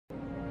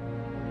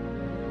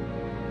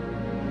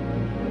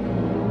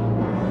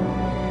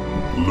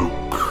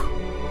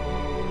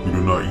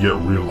do not yet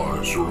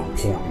realize your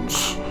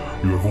importance.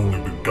 You have only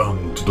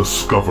begun to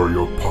discover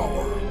your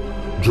power.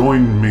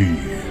 Join me,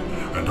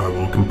 and I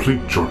will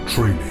complete your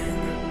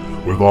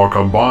training. With our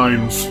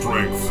combined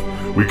strength,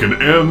 we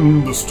can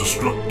end this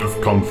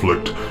destructive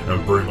conflict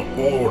and bring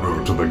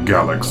order to the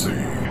galaxy.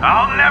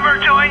 I'll never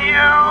join you!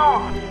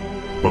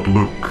 But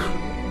Luke,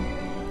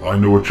 I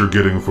know what you're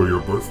getting for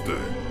your birthday.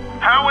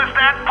 How is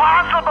that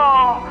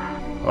possible?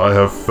 I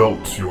have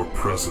felt your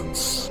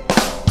presence.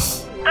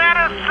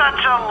 That is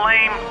such a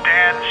lame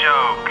dad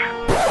joke.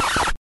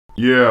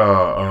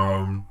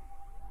 Yeah,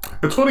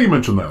 it's funny you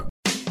mention that.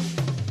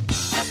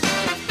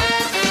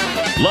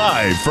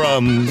 Live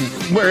from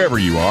wherever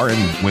you are and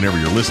whenever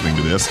you're listening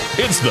to this,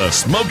 it's the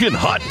Smokin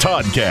Hot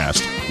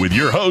Toddcast with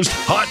your host,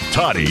 Hot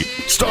Toddy,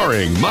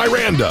 starring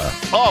Miranda,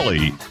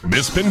 Ollie,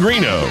 Miss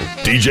Pingrino,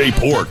 DJ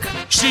Pork,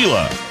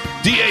 Sheila,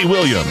 D.A.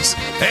 Williams,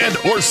 and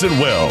Orson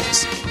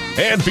Welles.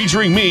 And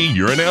featuring me,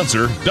 your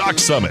announcer, Doc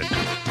Summit.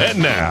 And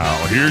now,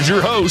 here's your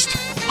host,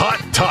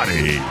 Hot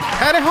Toddy.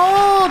 Howdy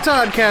ho,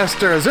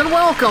 Toddcasters, and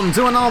welcome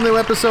to an all-new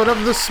episode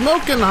of the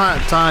Smokin Hot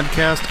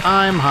Toddcast.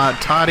 I'm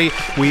Hot Toddy.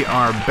 We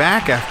are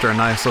back after a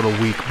nice little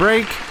week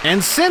break,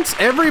 and since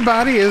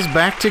everybody is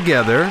back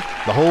together,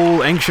 the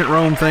whole ancient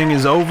Rome thing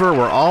is over,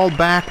 we're all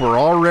back, we're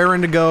all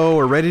raring to go,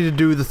 we're ready to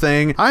do the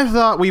thing, I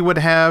thought we would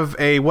have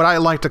what I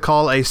like to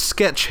call a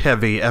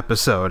sketch-heavy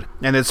episode,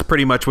 and it's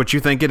pretty much what you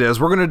think it is.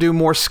 We're going to do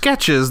more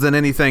sketches than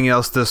anything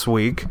else this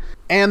week.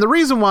 And the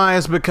reason why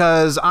is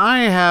because I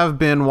have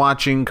been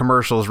watching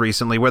commercials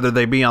recently, whether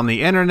they be on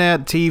the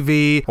internet,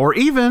 TV, or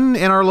even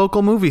in our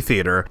local movie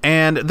theater.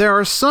 And there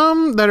are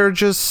some that are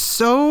just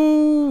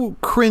so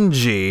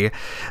cringy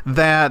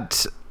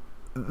that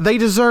they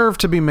deserve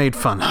to be made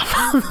fun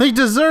of. They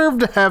deserve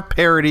to have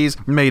parodies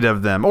made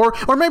of them. Or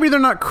maybe they're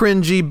not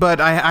cringy,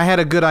 but I had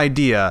a good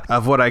idea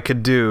of what I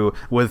could do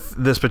with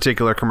this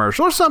particular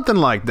commercial, or something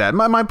like that.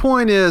 My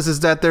point is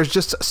that there's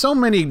just so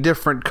many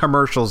different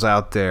commercials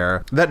out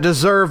there that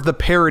deserve the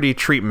parody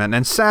treatment,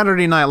 and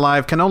Saturday Night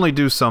Live can only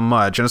do so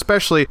much, and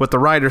especially with the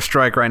writer's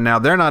strike right now,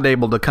 they're not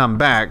able to come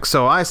back.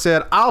 So I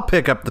said, I'll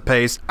pick up the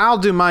pace, I'll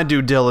do my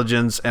due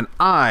diligence, and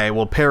I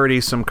will parody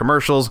some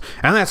commercials,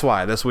 and that's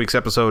why this week's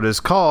episode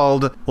is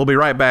called. We'll be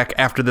right back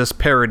after this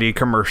parody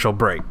commercial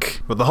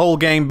break. With the whole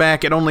gang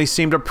back, it only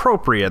seemed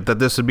appropriate that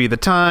this would be the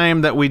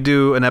time that we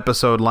do an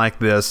episode like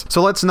this.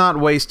 So let's not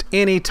waste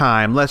any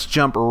time. Let's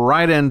jump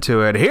right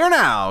into it. Here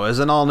now is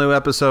an all-new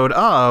episode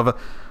of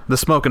the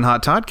Smokin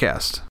Hot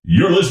Toddcast.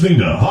 You're listening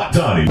to Hot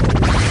Toddy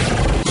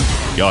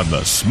on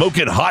the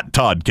Smokin Hot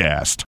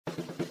Toddcast.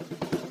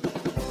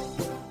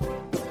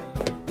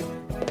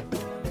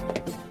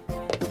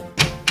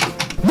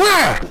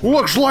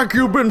 Looks like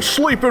you've been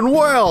sleeping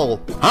well.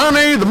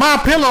 Honey, the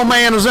My Pillow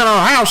man is in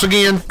our house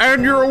again.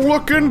 And you're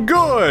looking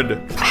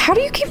good. How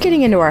do you keep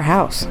getting into our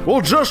house?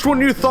 Well, just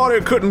when you thought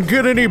it couldn't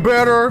get any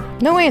better,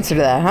 No answer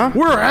to that, huh?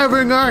 we're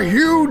having a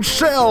huge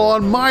sale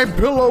on My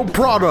Pillow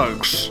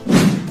products.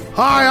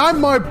 Hi,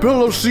 I'm My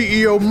Pillow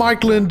CEO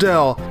Mike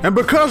Lindell, and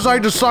because I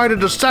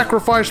decided to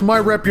sacrifice my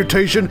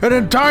reputation and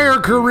entire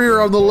career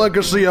on the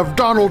legacy of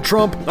Donald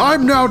Trump,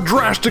 I'm now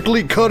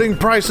drastically cutting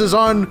prices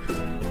on,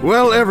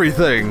 well,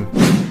 everything.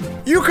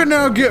 You can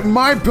now get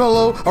My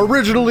Pillow,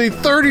 originally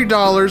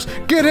 $30,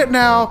 get it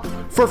now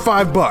for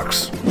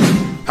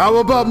 $5. How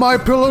about My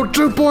Pillow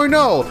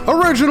 2.0,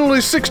 originally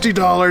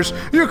 $60,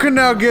 you can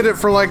now get it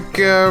for like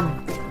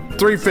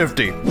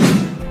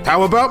 $3.50.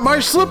 How about my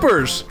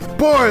slippers?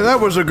 Boy,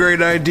 that was a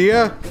great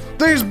idea.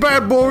 These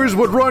bad boys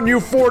would run you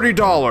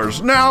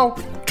 $40, now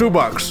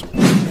 $2.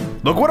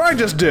 Look what I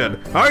just did.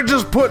 I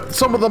just put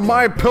some of the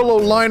My Pillow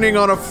lining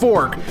on a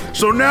fork,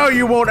 so now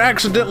you won't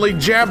accidentally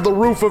jab the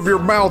roof of your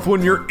mouth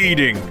when you're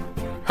eating.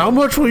 How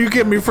much will you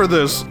give me for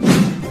this?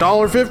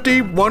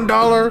 $1.50?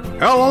 $1?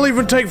 Hell, I'll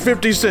even take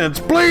 50 cents.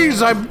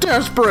 Please, I'm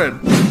desperate.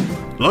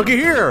 Looky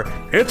here.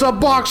 It's a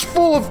box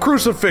full of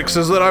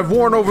crucifixes that I've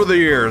worn over the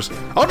years.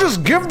 I'll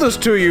just give this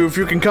to you if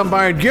you can come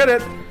by and get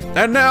it.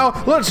 And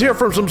now, let's hear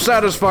from some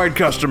satisfied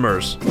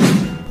customers.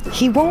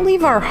 He won't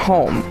leave our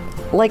home.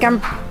 Like, I'm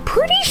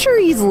pretty sure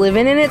he's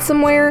living in it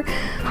somewhere.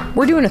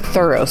 We're doing a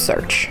thorough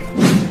search.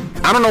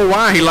 I don't know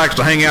why he likes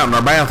to hang out in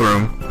our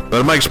bathroom,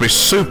 but it makes me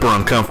super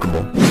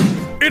uncomfortable.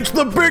 It's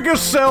the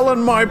biggest sale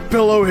in My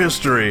Pillow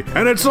history,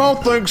 and it's all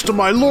thanks to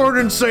my Lord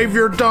and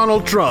Savior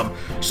Donald Trump.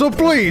 So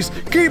please,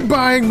 keep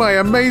buying my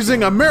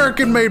amazing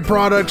American-made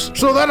products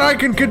so that I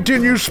can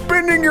continue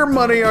spending your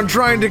money on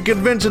trying to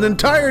convince an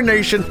entire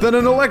nation that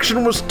an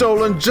election was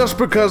stolen just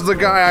because the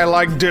guy I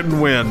like didn't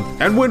win.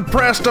 And when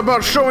pressed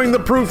about showing the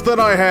proof that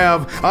I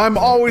have, I'm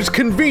always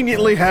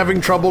conveniently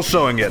having trouble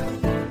showing it.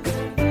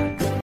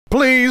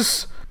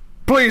 Please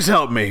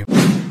help me.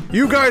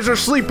 You guys are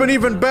sleeping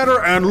even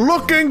better and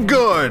looking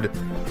good.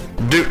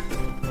 Do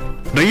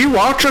you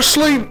watch us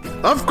sleep?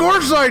 Of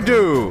course I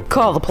do.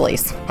 Call the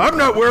police. I'm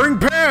not wearing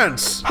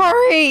pants.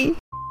 Hurry!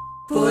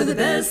 For the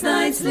best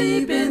night's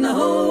sleep in the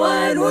whole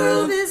wide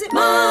world, visit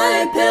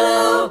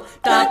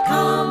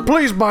mypillow.com.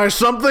 Please buy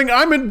something.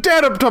 I'm in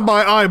debt up to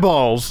my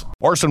eyeballs.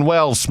 Orson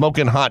Welles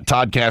Smokin Hot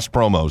Toddcast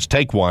promos.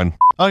 Take one.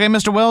 Okay,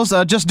 Mr. Welles,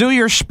 just do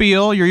your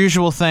spiel, your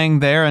usual thing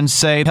there, and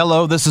say,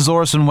 hello, this is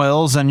Orson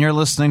Welles, and you're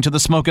listening to the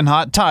Smokin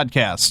Hot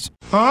Toddcast.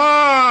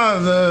 Ah,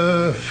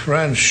 the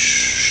French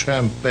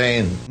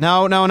champagne.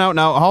 No,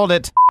 hold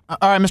it. All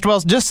right, Mr.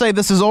 Welles, just say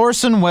this is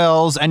Orson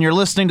Welles, and you're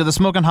listening to the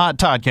Smokin Hot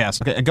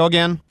Toddcast. Okay, go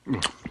again.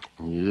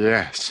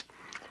 Yes.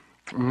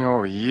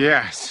 Oh,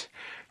 yes.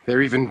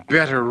 They're even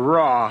better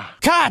raw.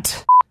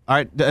 Cut! All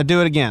right,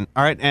 do it again.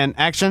 All right, and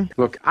action.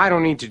 Look, I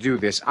don't need to do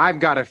this. I've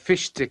got a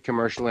fish stick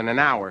commercial in an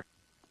hour.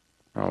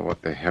 Oh,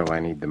 what the hell? I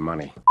need the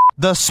money.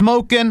 The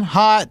Smokin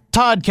Hot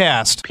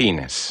Toddcast.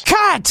 Penis.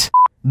 Cut!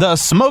 The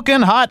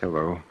Smokin Hot...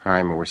 Hello,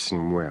 I'm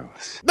Orson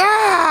Welles.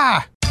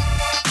 Ah!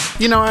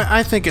 You know,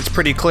 I think it's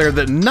pretty clear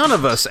that none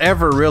of us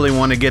ever really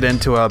want to get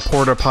into a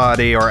porta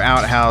potty or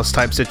outhouse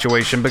type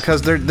situation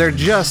because they're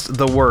just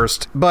the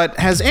worst. But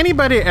has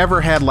anybody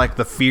ever had like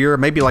the fear,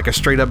 maybe like a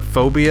straight up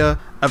phobia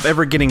of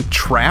ever getting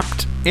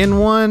trapped in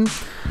one?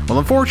 Well,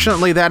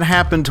 unfortunately, that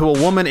happened to a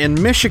woman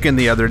in Michigan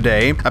the other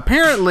day.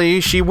 Apparently,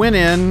 she went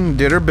in,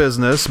 did her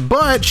business,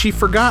 but she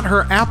forgot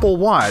her Apple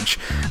Watch.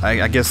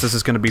 I guess this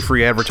is going to be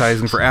free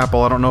advertising for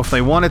Apple. I don't know if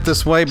they want it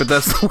this way, but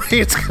that's the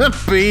way it's going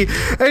to be.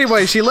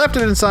 Anyway, she left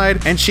it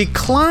inside, and she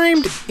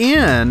climbed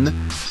in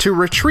to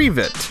retrieve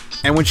it.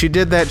 And when she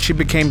did that, she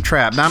became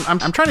trapped. Now,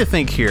 I'm trying to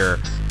think here.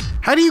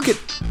 How do you get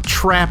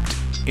trapped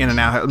in an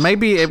outhouse?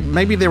 Maybe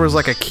there was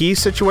like a key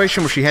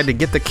situation where she had to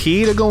get the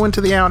key to go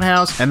into the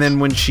outhouse, and then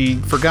when she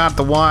forgot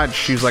the watch,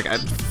 she was like,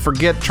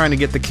 forget trying to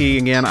get the key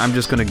again, I'm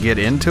just going to get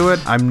into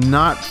it. I'm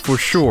not for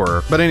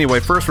sure. But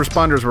anyway, first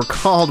responders were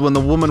called when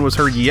the woman was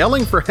heard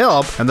yelling for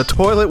help, and the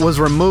toilet was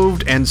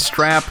removed and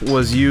strap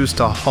was used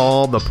to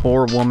haul the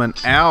poor woman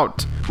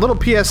out. Little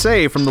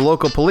PSA from the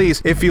local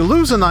police: if you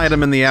lose an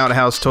item in the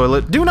outhouse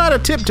toilet, do not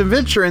attempt to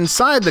venture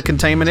inside the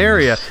containment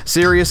area.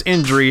 Serious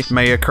injury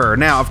may occur.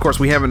 Now, of course,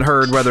 we haven't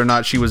heard whether or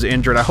not she was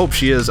injured. I hope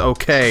she is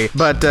okay.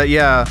 But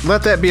yeah,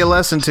 let that be a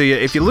lesson to you.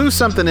 If you lose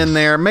something in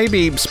there,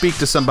 maybe speak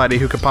to somebody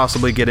who could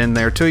possibly get in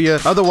there to you.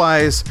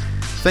 Otherwise,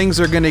 things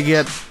are going to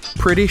get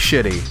pretty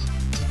shitty.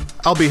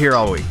 I'll be here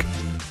all week.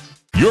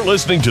 You're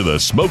listening to the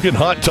Smokin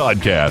Hot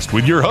Toddcast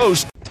with your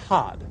host,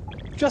 Todd.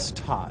 Just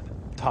Todd.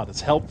 Todd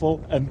is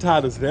helpful, and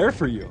Todd is there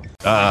for you.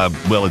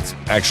 Well, it's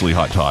actually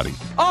Hot Toddy.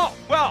 Oh,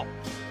 well,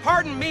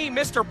 pardon me,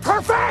 Mr.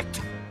 Perfect!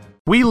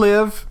 We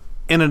live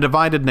in a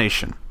divided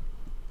nation.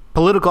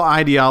 Political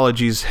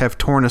ideologies have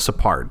torn us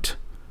apart.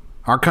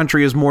 Our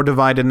country is more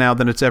divided now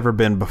than it's ever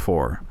been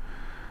before.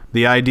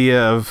 The idea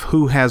of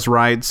who has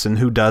rights and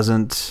who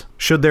doesn't.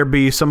 Should there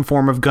be some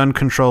form of gun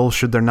control?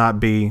 Should there not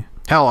be?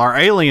 Hell, are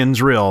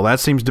aliens real? That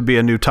seems to be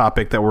a new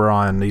topic that we're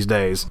on these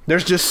days.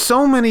 There's just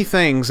so many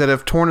things that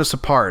have torn us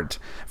apart.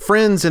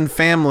 Friends and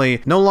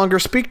family no longer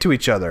speak to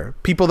each other.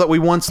 People that we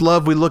once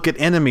loved, we look at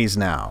enemies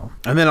now.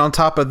 And then on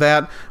top of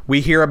that,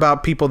 we hear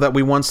about people that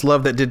we once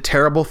loved that did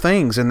terrible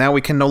things, and now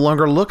we can no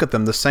longer look at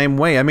them the same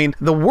way. I mean,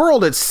 the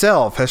world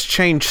itself has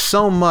changed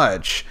so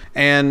much,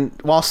 and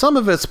while some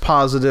of it's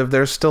positive,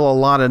 there's still a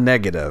lot of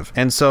negative.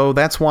 And so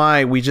that's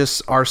why we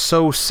just are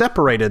so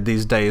separated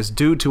these days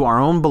due to our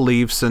own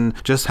beliefs and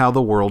just how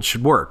the world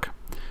should work.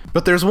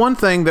 But there's one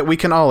thing that we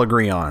can all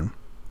agree on.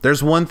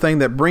 There's one thing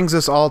that brings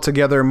us all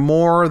together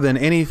more than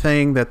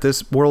anything that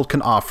this world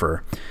can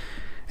offer.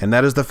 And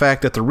that is the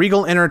fact that the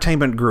Regal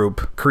Entertainment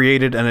Group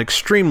created an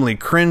extremely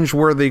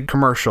cringe-worthy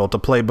commercial to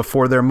play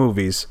before their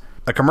movies.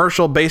 A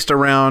commercial based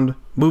around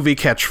movie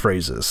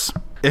catchphrases.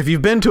 If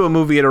you've been to a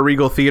movie at a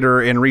Regal theater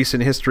in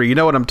recent history, you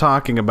know what I'm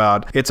talking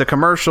about. It's a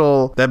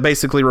commercial that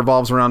basically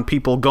revolves around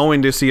people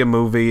going to see a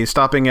movie,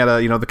 stopping at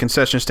the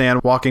concession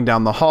stand, walking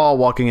down the hall,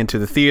 walking into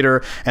the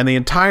theater, and the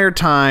entire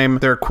time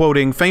they're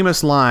quoting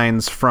famous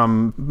lines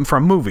from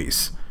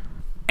movies.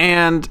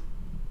 And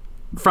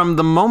from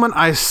the moment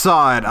I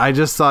saw it, I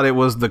just thought it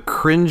was the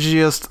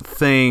cringiest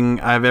thing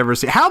I've ever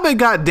seen. How they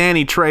got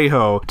Danny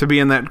Trejo to be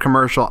in that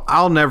commercial,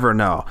 I'll never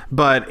know.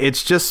 But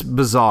it's just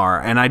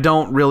bizarre, and I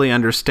don't really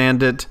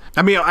understand it.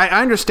 I mean, I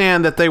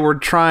understand that they were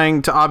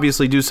trying to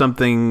obviously do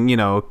something,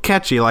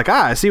 catchy, like,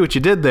 I see what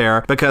you did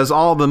there, because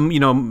all the,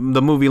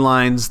 the movie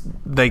lines,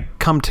 they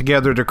come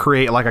together to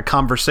create like a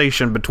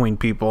conversation between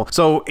people.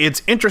 So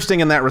it's interesting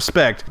in that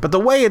respect. But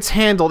the way it's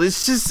handled,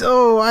 it's just,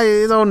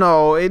 I don't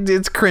know.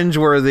 It's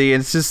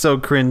cringeworthy. It's just so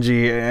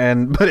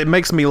cringy, but it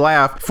makes me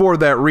laugh for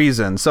that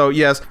reason. So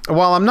yes,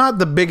 while I'm not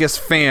the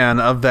biggest fan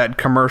of that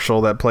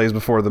commercial that plays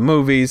before the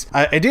movies,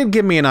 it did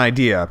give me an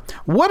idea.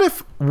 What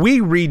if we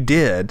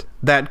redid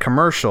that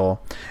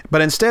commercial,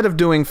 but instead of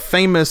doing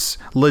famous,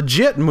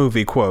 legit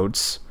movie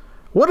quotes,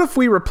 what if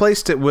we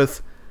replaced it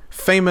with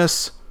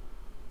famous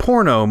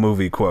porno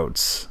movie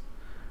quotes?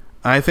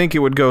 I think it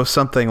would go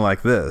something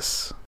like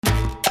this.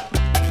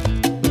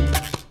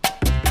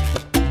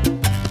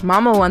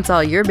 Mama wants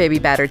all your baby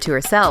batter to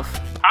herself.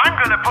 I'm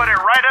gonna put it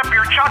right up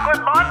your chocolate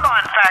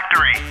bonbon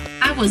factory.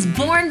 I was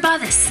born by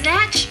the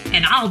snatch,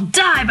 and I'll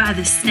die by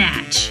the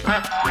snatch. Ow!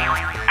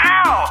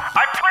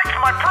 I pricked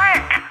my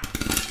prick!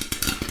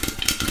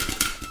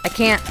 I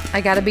can't.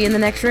 I gotta be in the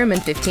next room in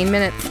 15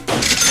 minutes.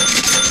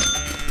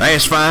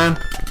 That's fine.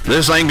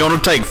 This ain't gonna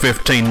take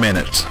 15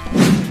 minutes.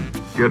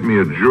 Get me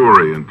a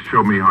jury and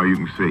show me how you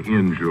can say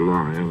in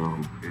July, and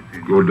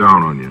I'll go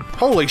down on you.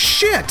 Holy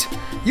shit!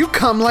 You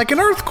come like an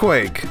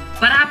earthquake.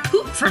 But I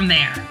poop from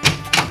there.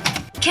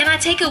 Can I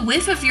take a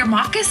whiff of your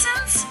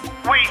moccasins?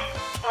 Wait,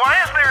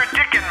 why is there a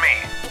dick in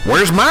me?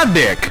 Where's my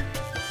dick?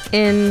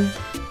 In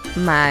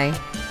my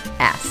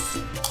ass.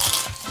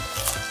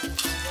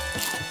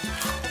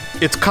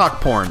 It's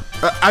cock porn.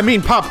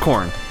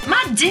 Popcorn.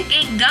 My dick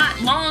ain't got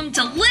long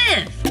to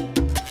live.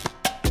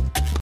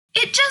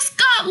 It just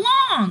got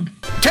long.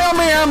 Tell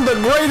me I'm the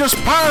greatest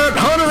pirate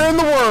hunter in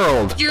the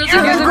world. You're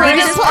the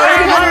greatest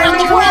pirate hunter in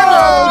the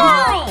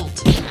world.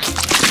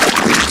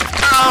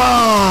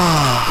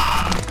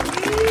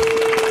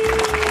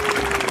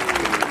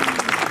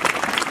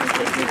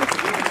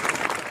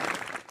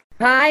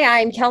 Hi,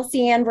 I'm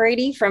Kelsey Ann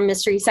Brady from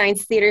Mystery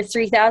Science Theater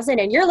 3000,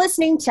 and you're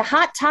listening to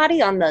Hot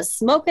Toddy on the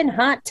Smokin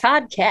Hot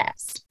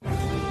Toddcast.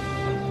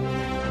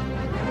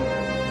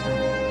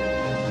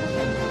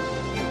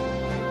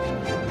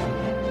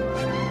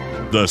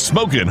 The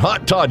Smokin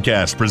Hot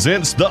Toddcast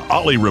presents the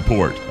Ollie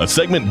Report, a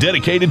segment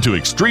dedicated to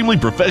extremely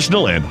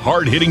professional and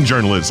hard-hitting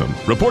journalism.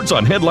 Reports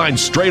on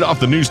headlines straight off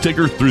the news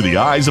ticker through the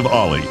eyes of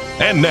Ollie.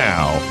 And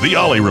now, the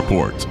Ollie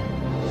Report.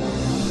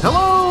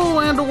 Hello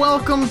and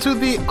welcome to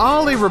the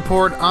Ollie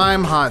Report.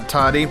 I'm Hot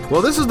Toddy.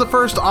 Well, this is the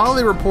first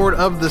Ollie Report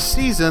of the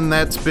season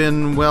that's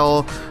been,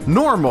 well,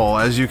 normal,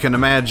 as you can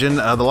imagine.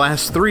 The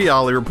last 3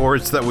 Ollie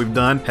Reports that we've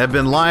done have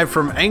been live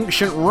from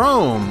ancient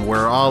Rome,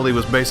 where Ollie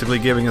was basically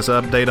giving us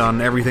an update on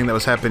everything that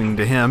was happening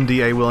to him,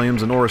 D.A.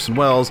 Williams and Orson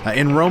Welles,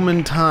 in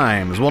Roman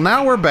times. Well,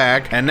 now we're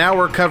back, and now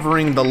we're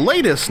covering the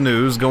latest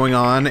news going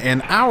on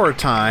in our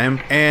time,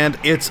 and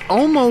it's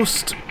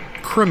almost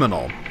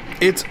criminal.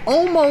 It's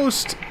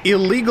almost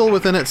illegal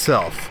within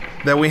itself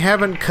that we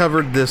haven't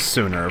covered this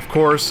sooner. Of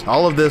course,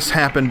 all of this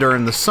happened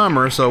during the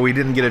summer, so we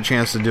didn't get a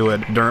chance to do it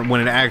when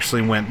it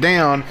actually went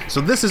down. So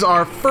this is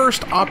our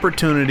first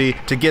opportunity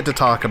to get to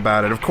talk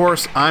about it. Of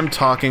course, I'm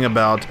talking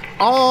about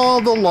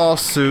all the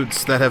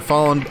lawsuits that have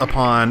fallen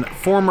upon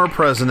former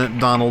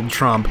President Donald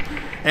Trump,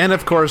 and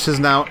of course his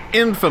now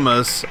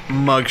infamous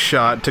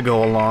mugshot to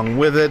go along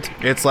with it.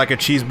 It's like a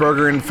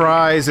cheeseburger and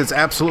fries. It's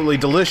absolutely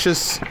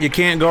delicious. You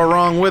can't go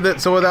wrong with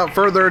it. So without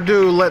further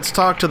ado, let's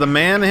talk to the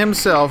man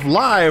himself,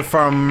 live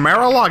from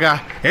Mar-a-Lago.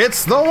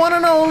 It's the one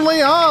and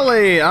only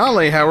Ollie.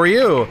 Ollie, how are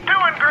you?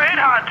 Doing great,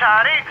 Hot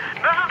Toddy.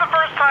 This is the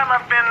first time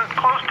I've been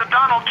close to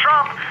Donald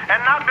Trump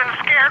and not been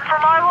scared for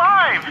my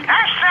life.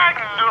 Hashtag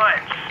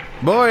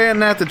nuts. Boy, isn't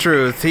that the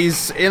truth.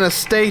 He's in a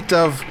state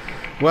of,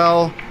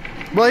 well,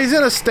 he's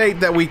in a state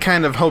that we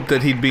kind of hoped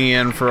that he'd be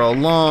in for a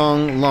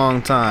long,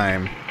 long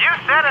time. You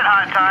said it,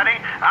 Hot Toddy.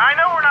 I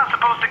know we're not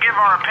supposed to give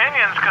our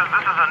opinions because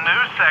this is a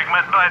news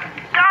segment, but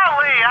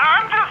golly,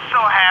 I'm just so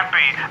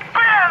happy.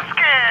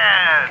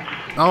 Biscuits!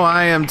 Oh,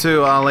 I am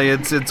too, Ollie.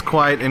 It's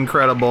quite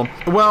incredible.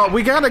 Well,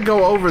 we gotta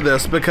go over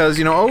this because,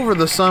 over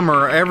the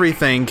summer,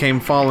 everything came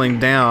falling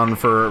down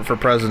for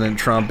President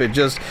Trump. It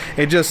just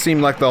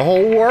seemed like the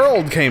whole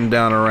world came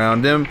down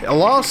around him. A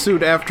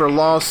lawsuit after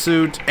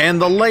lawsuit,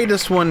 and the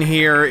latest one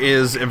here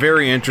is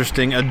very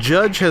interesting. A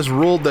judge has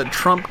ruled that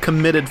Trump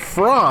committed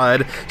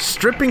fraud,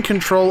 stripping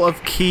control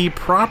of key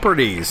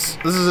properties.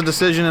 This is a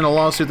decision in a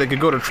lawsuit that could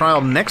go to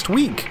trial next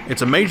week.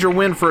 It's a major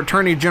win for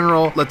Attorney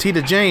General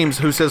Letitia James,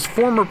 who says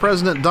former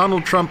President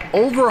Donald Trump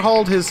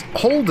overhauled his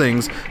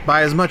holdings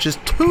by as much as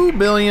 $2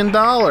 billion.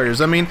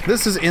 I mean,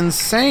 this is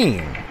insane.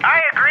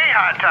 I agree,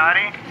 Hot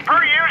Toddy. Per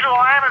usual,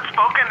 I haven't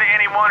spoken to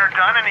anyone or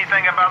done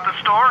anything about the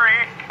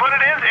story, but it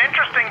is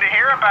interesting to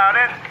hear about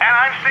it, and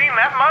I've seen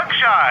that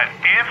mugshot.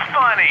 It's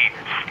funny.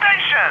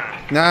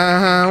 Station!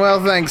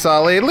 Well, thanks,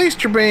 Ollie. At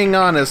least you're being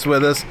honest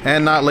with us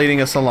and not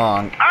leading us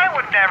along. I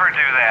would never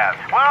do that.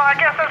 Well, I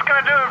guess that's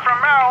gonna do it from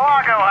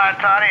Mar-a-Lago, Hot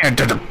Toddy.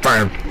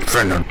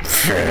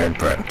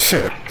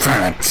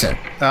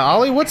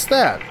 Ollie, what's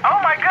that? Oh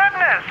my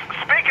goodness!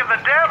 Speak of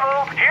the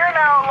devil, here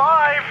now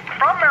live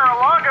from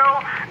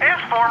Mar-a-Lago is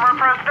former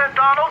President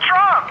Donald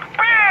Trump.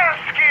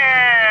 Biscuits!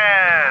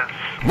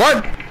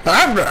 What?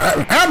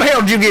 How the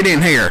hell did you get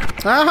in here?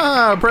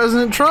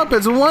 President Trump,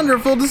 it's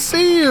wonderful to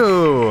see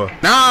you.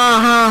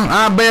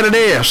 I bet it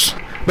is.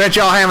 Bet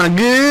y'all having a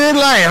good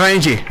laugh,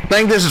 ain't you?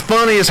 Think this is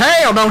funny as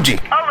hell, don't you?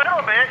 A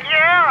little bit,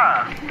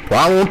 yeah. Well,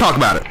 I won't talk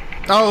about it.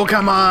 Oh,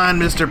 come on,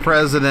 Mr.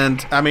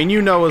 President. I mean,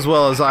 you know as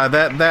well as I,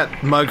 that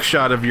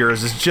mugshot of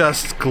yours is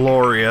just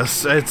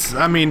glorious. It's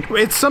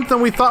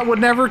something we thought would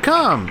never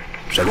come.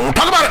 Said we won't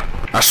talk about it.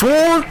 I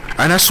swore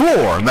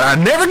that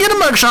I'd never get a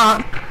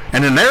mugshot.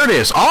 And then there it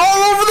is,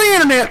 all over the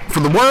internet for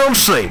the world to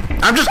see.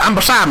 I'm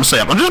beside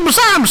myself. I'm just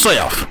beside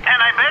myself.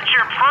 And I bet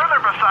you're further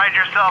beside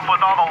yourself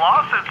with all the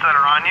lawsuits that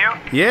are on you.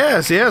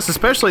 Yes,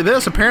 especially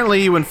this.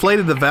 Apparently you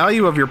inflated the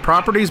value of your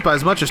properties by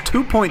as much as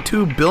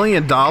 $2.2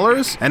 billion,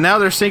 and now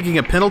they're seeking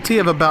a penalty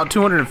of about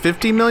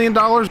 $250 million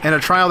and a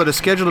trial that is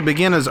scheduled to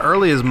begin as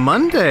early as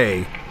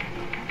Monday.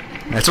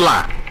 That's a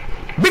lie.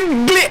 Big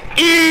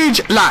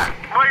huge lie.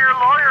 Well, your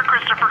lawyer,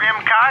 Christopher M.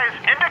 Kise,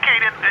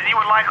 indicated that he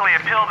would likely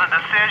appeal the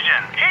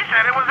decision. He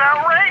said it was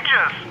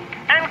outrageous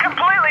and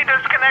completely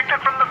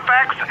disconnected from the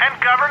facts and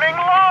governing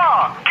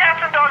law.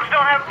 Cats and dogs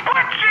don't have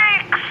butt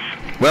cheeks.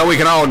 Well, we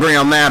can all agree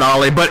on that,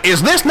 Ollie, but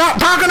is this not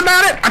talking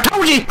about it? I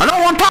told you, I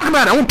don't want to talk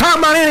about it. I won't talk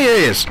about any of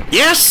this.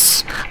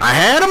 Yes, I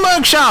had a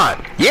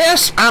mugshot.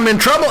 Yes, I'm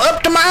in trouble up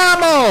to my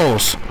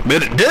eyeballs.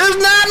 But it does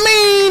not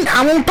mean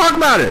I won't talk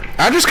about it.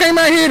 I just came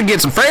out here to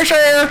get some fresh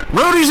air.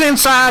 Rudy's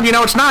inside. You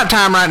know, it's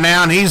nighttime right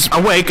now, and he's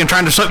awake and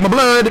trying to suck my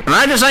blood. And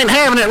I just ain't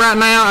having it right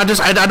now. I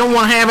don't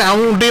want to have it. I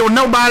won't deal with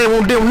nobody. I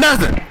won't deal with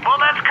nothing. Well,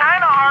 that's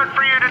kind of hard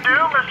for you to do,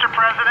 Mr.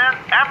 President.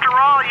 After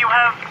all, you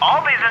have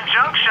all these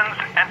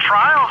injunctions and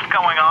trials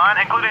going on,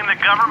 including the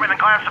government and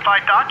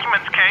classified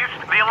documents case,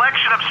 the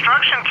election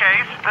obstruction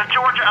case, the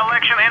Georgia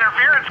election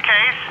interference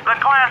case, the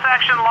class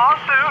action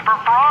lawsuit for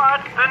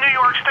fraud, the New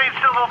York State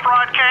civil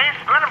fraud case,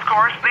 and of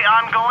course, the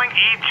ongoing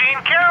E.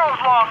 Jean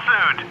Carroll's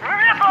lawsuit.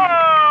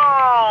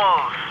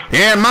 Nipples!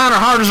 Yeah, mine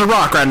are hard as a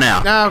rock right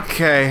now.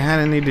 Okay, I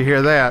didn't need to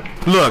hear that.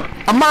 Look,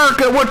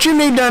 America, what you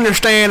need to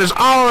understand is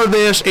all of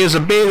this is a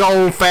big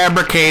old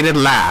fabricated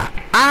lie.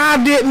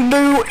 I didn't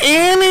do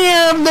any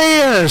of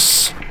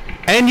this.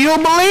 And you'll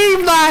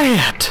believe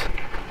that.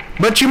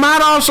 But you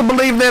might also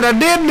believe that I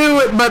did do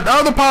it, but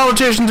other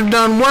politicians have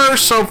done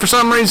worse, so for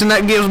some reason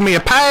that gives me a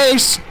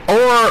pass.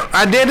 Or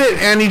I did it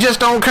and you just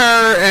don't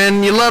care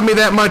and you love me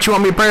that much you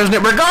want me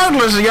president.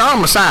 Regardless, you're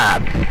on my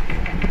side.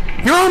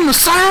 You're on the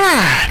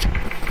side.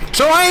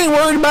 So I ain't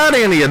worried about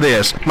any of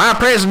this. My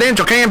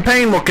presidential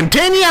campaign will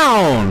continue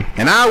on,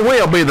 and I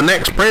will be the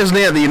next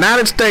president of the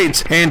United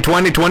States in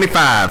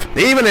 2025,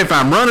 even if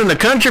I'm running the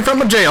country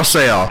from a jail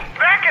cell.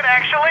 That could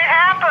actually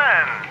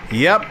happen.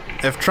 Yep,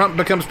 if Trump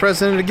becomes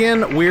president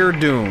again, we're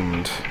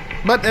doomed.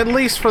 But at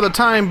least for the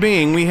time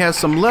being, we have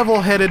some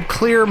level-headed,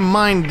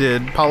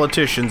 clear-minded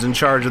politicians in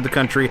charge of the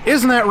country.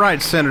 Isn't that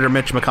right, Senator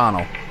Mitch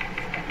McConnell?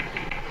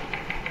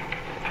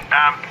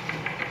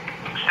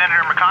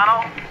 Senator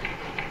McConnell?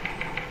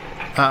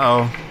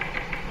 Uh-oh.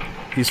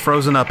 He's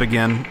frozen up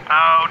again.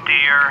 Oh,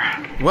 dear.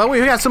 Well,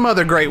 we've got some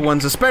other great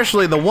ones,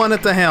 especially the one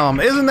at the helm.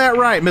 Isn't that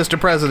right, Mr.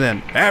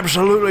 President?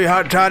 Absolutely,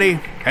 Hot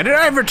Toddy. And did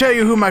I ever tell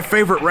you who my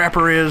favorite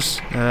rapper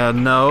is?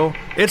 No.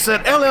 It's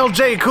that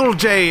LLJ Cool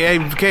J,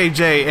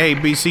 AKJ,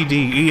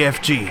 ABCD,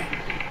 EFG.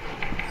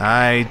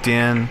 Aight,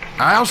 then.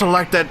 I also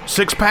like that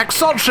six-pack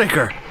salt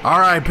shaker.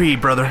 R.I.P.,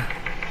 brother.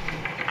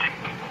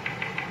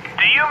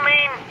 Do you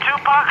mean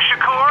Tupac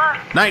Shakur?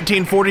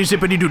 1940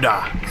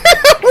 zippity-doo-dah.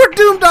 We're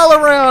doomed all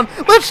around.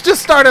 Let's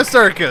just start a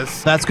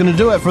circus. That's going to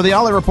do it for the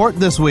Ollie Report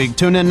this week.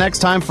 Tune in next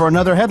time for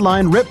another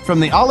headline ripped from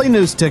the Ollie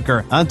News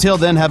Ticker. Until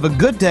then, have a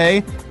good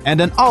day and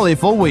an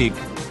Ollie-ful week.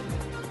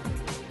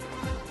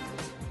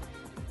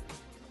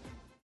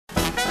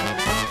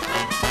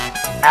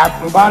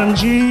 Apple bottom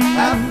jeans,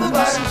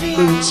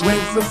 boots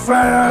with the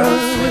fur.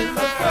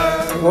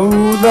 Oh,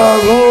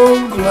 the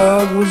old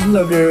glove was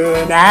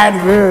looking at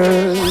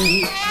her.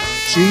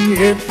 She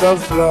hit the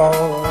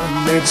floor,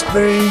 next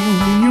thing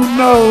you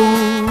know,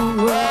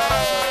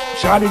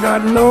 shawty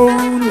got low,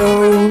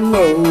 low,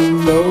 low,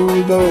 low,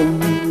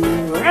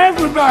 low.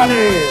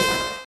 Everybody!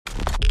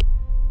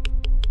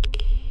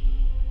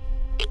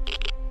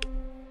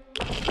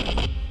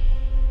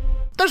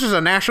 This is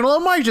a national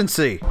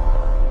emergency.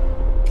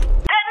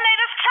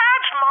 Detonators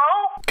charged,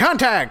 Mo!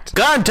 Contact!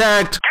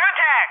 Contact!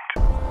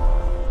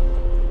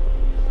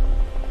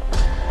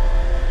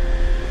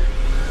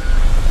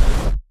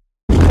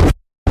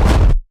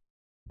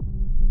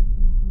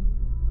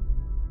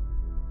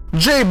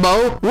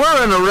 J-Bo,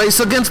 we're in a race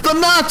against the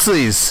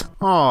Nazis!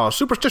 Oh,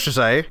 superstitious,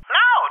 eh? No,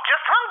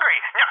 just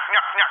hungry. Nyuk,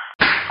 nyuk, nyuk.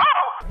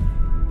 Oh!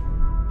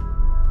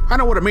 I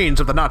know what it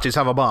means if the Nazis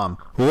have a bomb.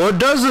 What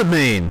does it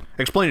mean?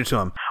 Explain it to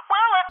him. Well,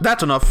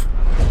 That's enough.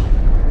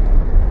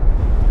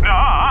 They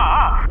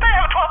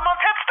have a 12-month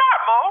head start,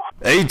 Mo.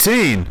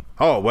 18.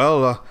 Oh,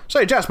 well,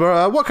 say,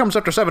 Jasper, what comes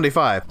after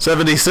 75?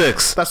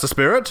 76. That's the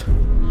spirit.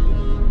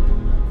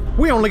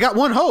 We only got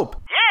one hope.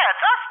 Yeah,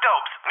 it's us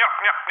dopes. Nyuk,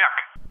 nyuk,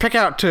 nyuk. Pick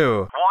out two.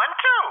 1,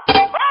 2.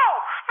 Oh!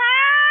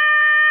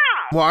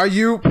 Why are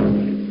you... I'm a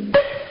victim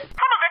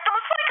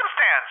of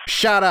circumstance.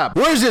 Shut up.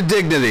 Where's your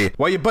dignity?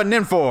 What are you butting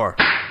in for?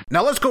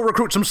 Now let's go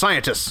recruit some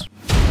scientists.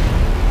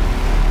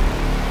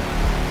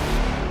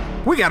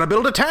 We gotta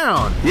build a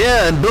town.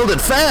 Yeah, and build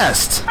it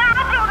fast.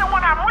 I'll build it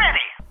when I'm ready.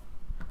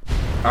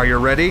 Are you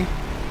ready?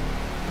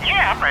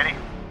 Yeah, I'm ready.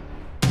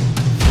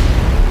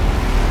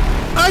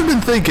 I've been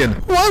thinking,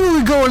 why would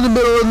we go in the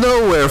middle of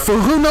nowhere for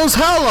who knows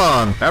how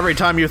long? Every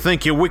time you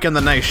think you weaken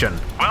the nation.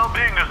 Well,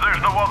 being as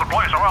there's no other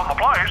place around the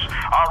place,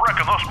 I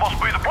reckon this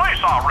must be the place,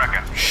 I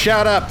reckon.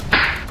 Shut up.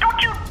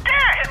 Don't you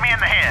dare hit me in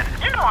the head.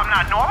 You know I'm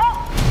not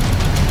normal.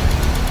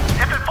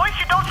 If at first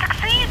you don't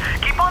succeed,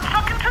 keep on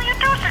sucking till you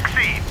do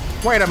succeed.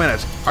 Wait a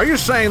minute. Are you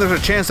saying there's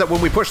a chance that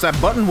when we push that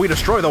button, we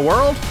destroy the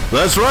world?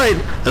 That's right.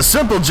 A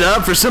simple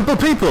job for simple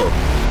people.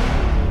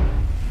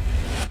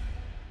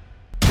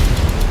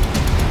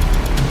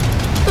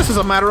 This is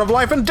a matter of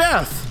life and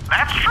death.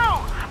 That's true,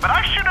 but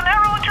I shoot an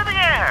arrow into the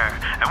air,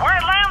 and where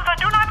it lands I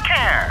do not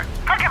care.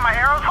 I get my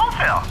arrows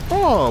wholesale.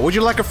 Oh, would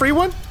you like a free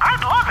one?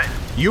 I'd love it.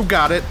 You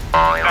got it.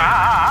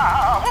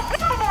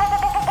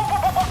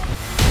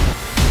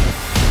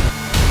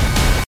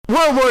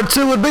 World War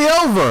II would be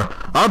over.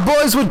 Our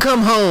boys would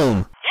come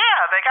home. Yeah,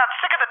 they got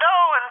sick of the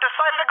dough and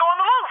decided to go on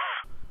the loose.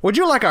 Would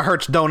you like a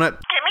Hertz donut?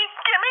 Gimme.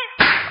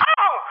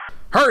 Oh!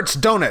 Hertz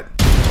donut.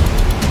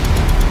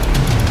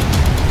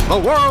 The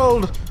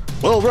world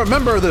will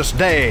remember this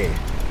day.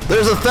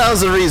 There's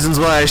 1,000 reasons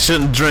why I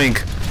shouldn't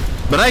drink,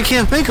 but I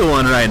can't think of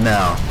one right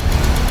now.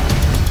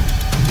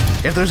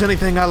 If there's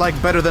anything I like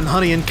better than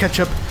honey and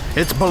ketchup,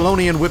 it's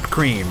bologna and whipped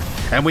cream,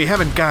 and we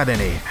haven't got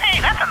any.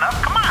 Hey, that's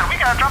enough. Come on, we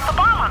gotta drop the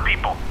bomb on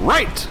people.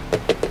 Right!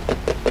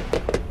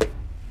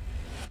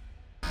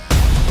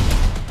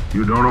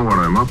 You don't know what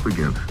I'm up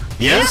against.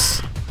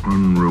 Yes?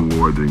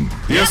 Unrewarding.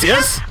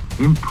 Yes?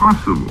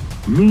 Impossible.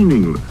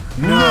 Meaningless.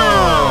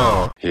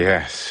 No!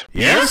 Yes.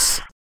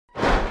 Yes?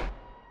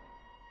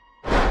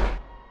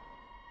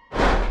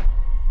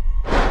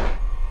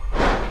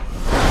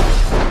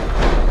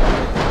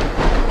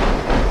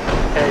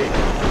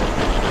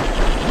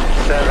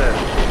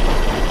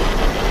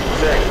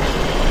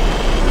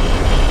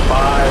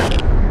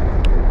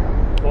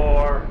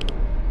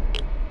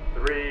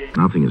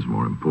 Nothing is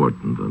more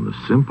important than the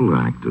simple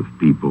act of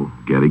people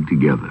getting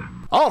together.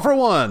 All for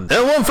one,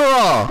 and one for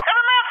all.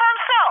 Every man for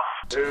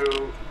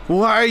himself. 2.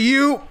 Why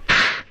you?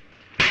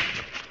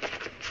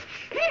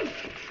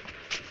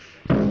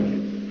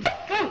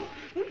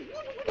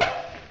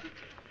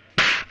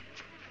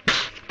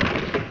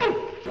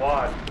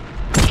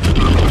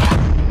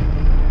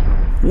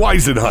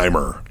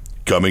 Weisenheimer,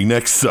 coming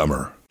next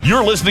summer.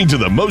 You're listening to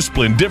the most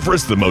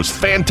splendiferous, the most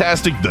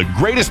fantastic, the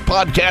greatest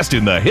podcast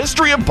in the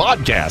history of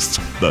podcasts,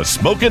 the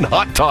Smokin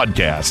Hot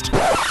Toddcast.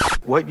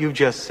 What you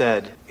just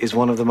said is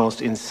one of the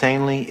most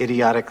insanely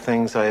idiotic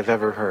things I have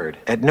ever heard.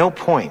 At no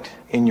point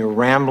in your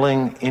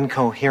rambling,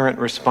 incoherent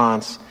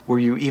response were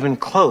you even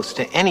close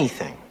to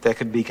anything that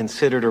could be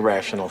considered a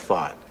rational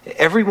thought.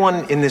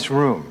 Everyone in this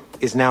room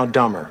is now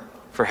dumber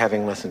for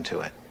having listened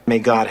to it. May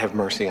God have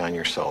mercy on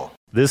your soul.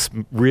 This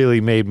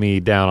really made me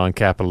down on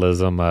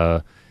capitalism.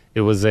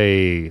 It was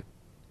a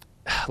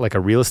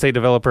real estate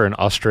developer in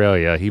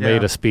Australia. He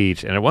made a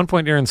speech, and at one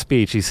point during the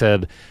speech, he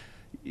said,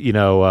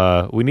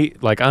 we need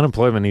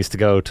unemployment needs to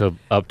go to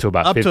up to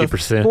about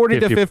 50%, 40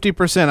 to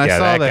 50%. I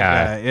saw that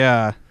guy.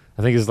 Yeah,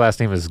 I think his last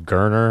name is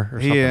Gurner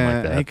or something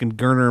like that. He can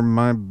Gurner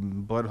my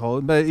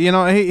butthole, but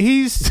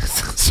he's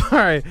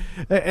sorry.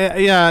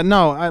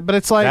 But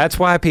it's like that's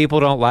why people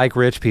don't like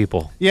rich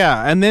people.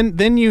 Yeah, and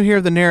then you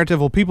hear the narrative,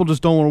 well, people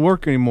just don't want to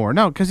work anymore.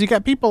 No, because you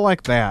got people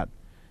like that.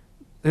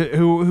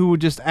 Who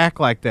would just act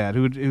like that?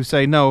 Who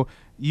say no?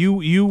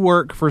 You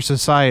work for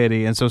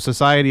society, and so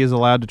society is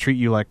allowed to treat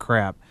you like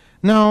crap.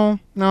 No,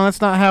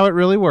 that's not how it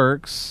really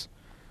works.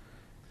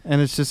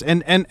 And it's just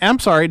and I'm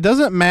sorry,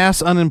 doesn't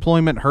mass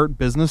unemployment hurt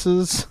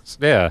businesses?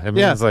 Yeah, it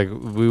means like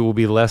we will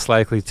be less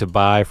likely to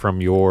buy from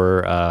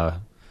your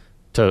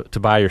to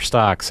buy your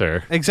stock,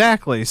 sir.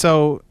 Exactly.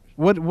 So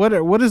what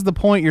is the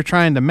point you're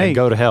trying to make? And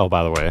go to hell,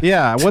 by the way.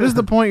 Yeah. What is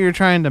the point you're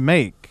trying to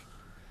make?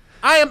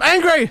 I am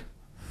angry.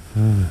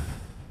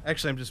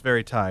 Actually, I'm just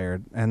very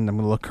tired, and I'm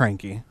a little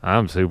cranky.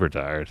 I'm super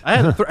tired. I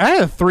had a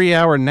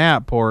 3-hour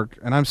nap, Pork,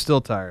 and I'm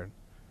still tired.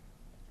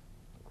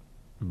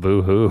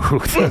 Boo-hoo.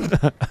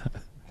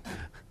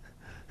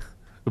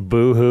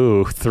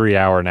 Boo-hoo,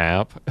 3-hour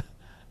nap.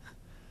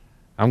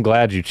 I'm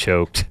glad you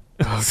choked.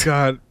 Oh,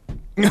 God.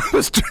 I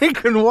was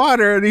drinking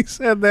water, and he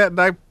said that,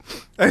 and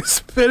I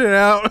spit it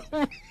out.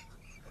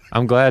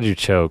 I'm glad you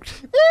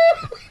choked.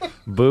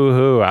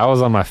 Boo-hoo. I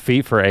was on my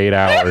feet for 8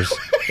 hours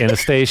in a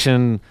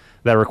station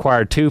that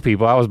required 2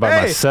 people. I was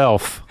by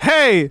myself.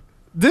 Hey,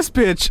 this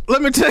bitch,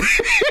 let me tell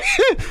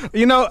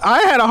you.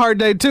 I had a hard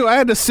day, too. I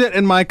had to sit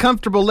in my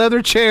comfortable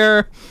leather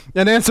chair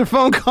and answer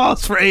phone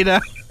calls for 8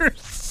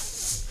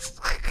 hours.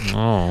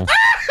 Oh.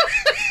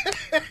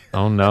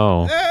 Oh,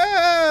 no.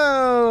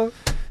 Oh.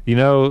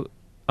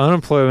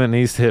 Unemployment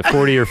needs to hit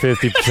 40 or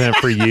 50%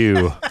 for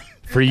you.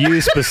 For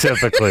you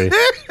specifically.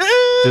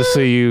 Just so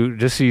you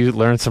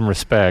learn some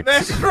respect.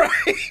 That's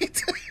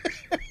right.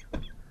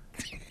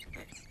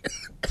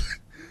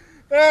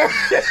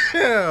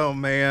 Oh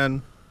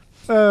man,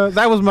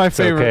 that was my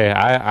favorite. Okay,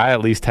 I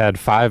at least had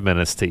 5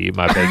 minutes to eat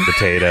my baked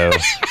potato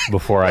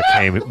before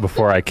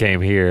I came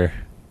here.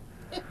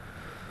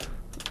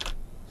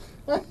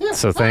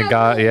 So thank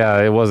God,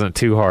 it wasn't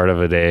too hard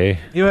of a day.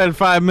 You had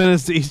 5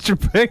 minutes to eat your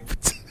baked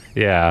potato.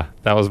 Yeah,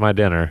 that was my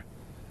dinner.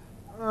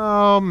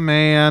 Oh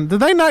man, did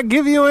they not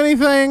give you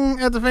anything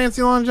at the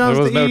Fancy Long John's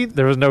to eat?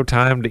 There was no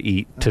time to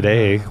eat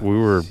today. We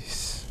were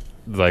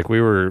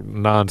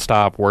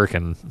nonstop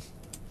working.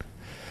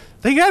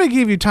 They got to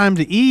give you time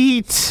to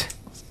eat.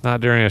 Not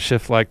during a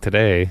shift like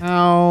today.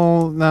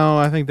 Oh, no,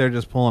 I think they're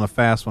just pulling a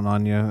fast one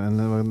on you.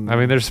 And I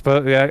mean, they're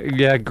supposed.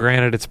 Yeah.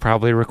 Granted, it's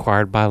probably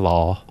required by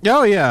law.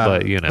 Oh yeah,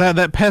 but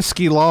that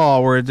pesky law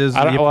where it is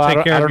you have to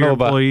take care of your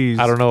employees.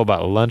 I don't know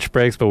about lunch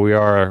breaks, but we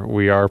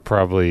are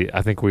probably.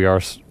 I think we are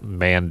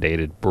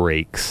mandated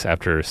breaks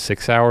after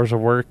 6 hours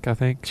of work. I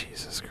think.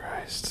 Jesus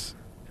Christ.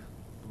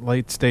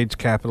 late stage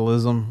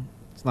capitalism.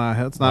 It's not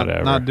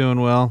Whatever. not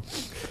doing well.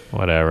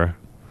 Whatever.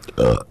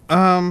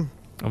 I'm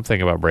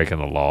thinking about breaking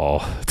the law.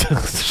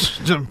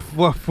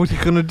 What are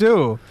you gonna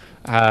do?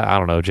 I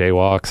don't know,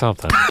 jaywalk,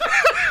 something.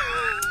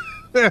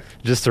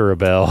 Just to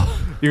rebel.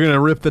 You're gonna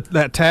rip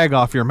that tag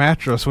off your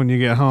mattress when you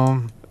get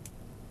home.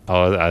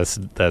 Oh,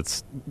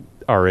 that's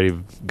already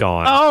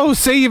gone. Oh,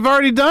 see, you've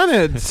already done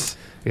it.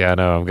 Yeah, I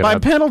know. I'm gonna By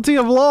penalty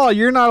of law,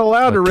 you're not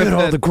allowed to rip get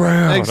on the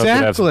ground. Exactly. I'm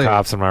gonna have some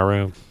cops in my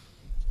room.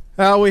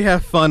 Oh, we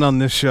have fun on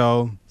this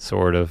show.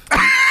 Sort of.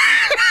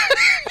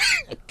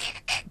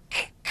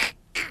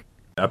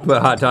 I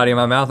put hot toddy in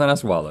my mouth and I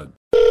swallowed.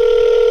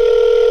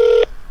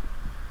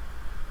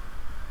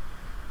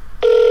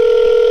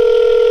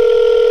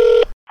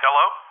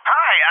 Hello?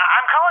 Hi,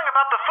 I'm calling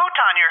about the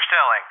futon you're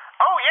selling.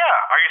 Oh, yeah.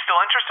 Are you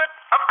still interested?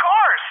 Of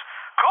course.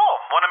 Cool.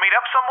 Want to meet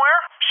up somewhere?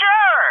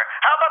 Sure.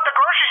 How about the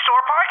grocery store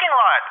parking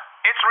lot?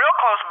 It's real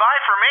close by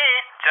for me.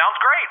 Sounds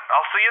great.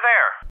 I'll see you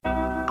there.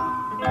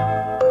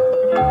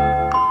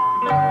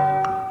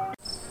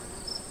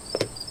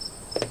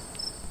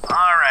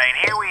 All right,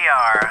 here we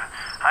are.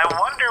 I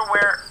wonder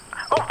where...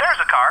 Oh, there's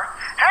a car.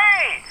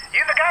 Hey, you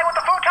the guy with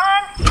the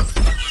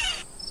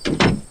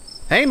futon?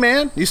 Hey,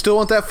 man, you still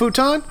want that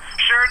futon?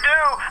 Sure do.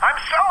 I'm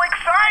so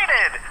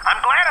excited.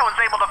 I'm glad I was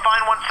able to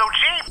find one so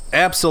cheap.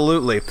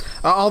 Absolutely.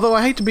 Although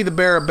I hate to be the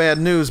bearer of bad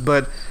news,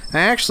 but I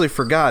actually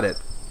forgot it.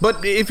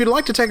 But if you'd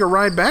like to take a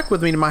ride back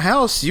with me to my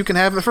house, you can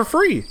have it for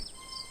free.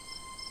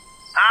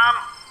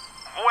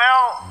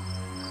 Well,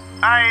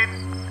 I'd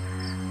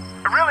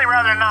really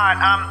rather not.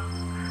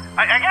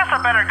 I guess I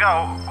better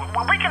go.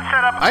 We can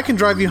set up... I can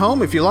drive you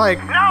home if you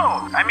like.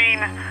 No, I mean,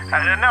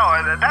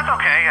 no, that's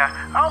okay.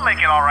 I'll make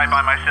it all right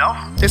by myself.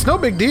 It's no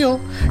big deal.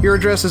 Your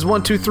address is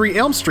 123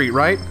 Elm Street,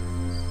 right?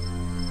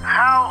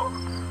 How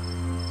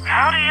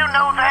do you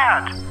know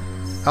that?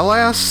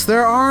 Alas,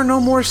 there are no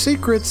more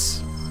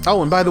secrets.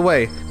 Oh, and by the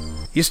way,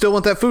 you still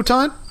want that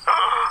futon?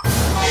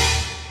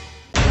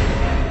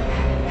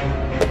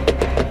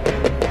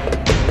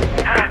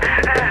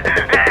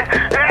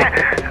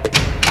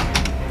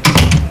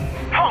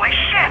 Holy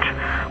shit!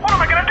 What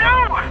am I gonna do?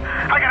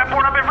 I gotta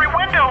board up every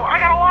window. I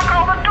gotta lock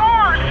all the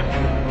doors.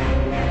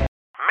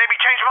 Maybe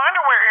change my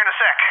underwear here in a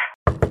sec.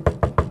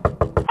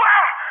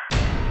 Ah!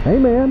 Hey,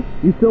 man,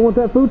 you still want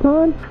that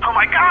futon? Oh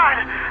my god!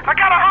 I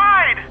gotta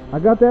hide! I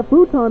got that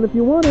futon if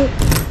you want it.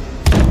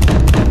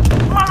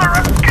 Mother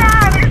of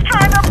God! He's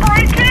trying to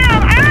break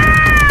in!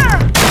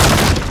 Ah!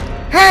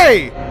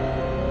 Hey!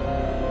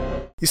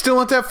 You still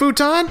want that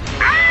futon?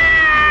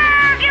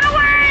 Ah! Get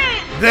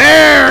away!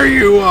 There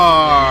you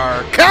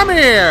are! Come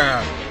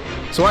here!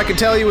 So I can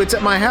tell you it's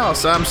at my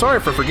house. I'm sorry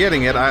for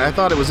forgetting it. I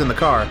thought it was in the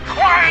car.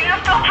 Why are you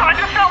still trying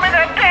to sell me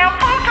that damn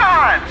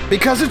futon?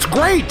 Because it's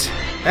great!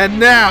 And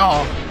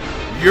now,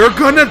 you're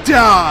gonna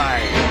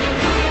die!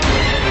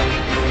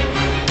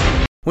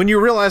 When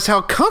you realize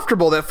how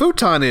comfortable that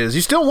futon is.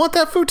 You still want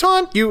that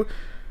futon? You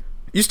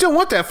still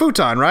want that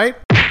futon, right?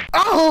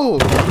 Oh!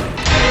 What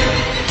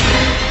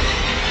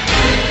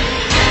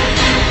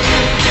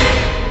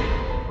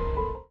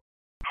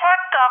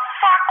the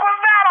fuck was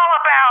that all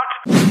about?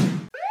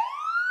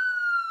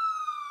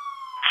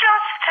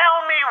 Just tell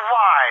me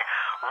why.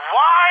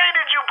 Why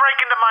did you break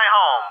into my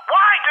home?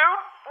 Why,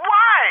 dude?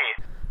 Why?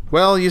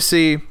 Well, you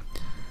see,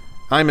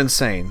 I'm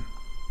insane.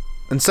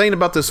 Insane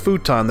about this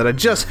futon that I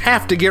just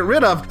have to get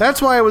rid of.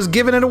 That's why I was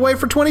giving it away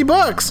for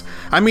 $20.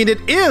 I mean,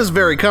 it is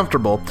very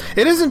comfortable.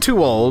 It isn't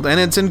too old, and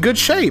it's in good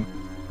shape.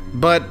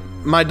 But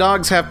my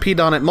dogs have peed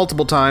on it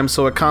multiple times,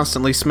 so it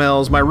constantly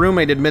smells. My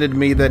roommate admitted to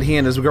me that he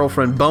and his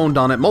girlfriend boned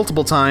on it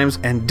multiple times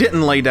and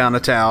didn't lay down a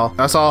towel.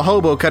 I saw a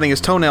hobo cutting his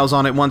toenails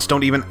on it once.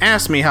 Don't even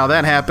ask me how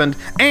that happened.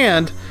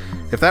 And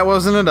if that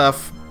wasn't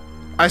enough,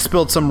 I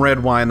spilled some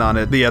red wine on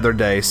it the other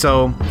day.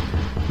 So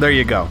there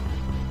you go.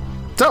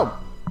 So,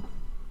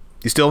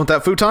 you still want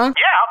that futon?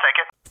 Yeah, I'll take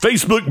it.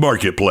 Facebook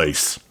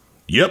Marketplace.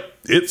 Yep,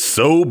 it's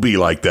so be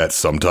like that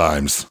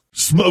sometimes.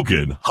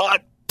 Smokin'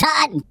 Hot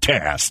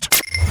Toddcast.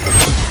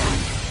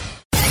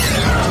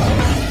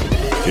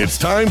 It's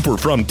time for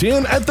From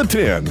 10 at the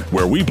 10,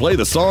 where we play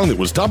the song that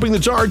was topping the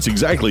charts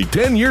exactly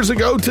 10 years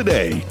ago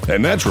today.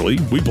 And naturally,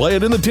 we play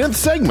it in the 10th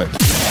segment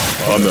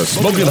on the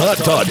Smokin' Hot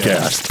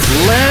Toddcast.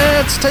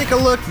 Let's take a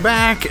look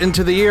back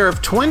into the year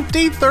of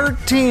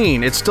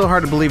 2013. It's still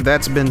hard to believe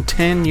that's been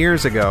 10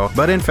 years ago,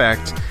 but in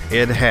fact,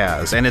 it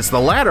has. And it's the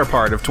latter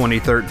part of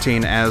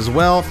 2013 as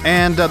well.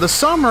 And the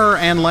summer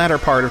and latter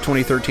part of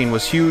 2013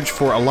 was huge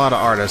for a lot of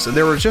artists.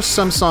 There were just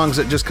some songs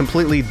that just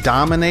completely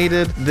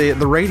dominated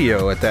the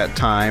radio at that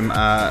time.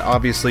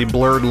 Obviously,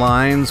 Blurred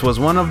Lines was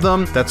one of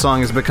them. That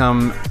song has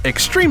become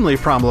extremely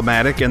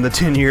problematic in the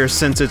 10 years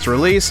since its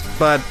release,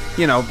 but,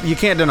 you know, you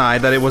can't deny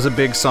that it was a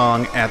big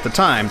song at the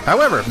time.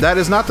 However, that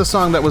is not the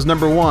song that was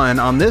number one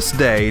on this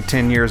day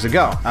 10 years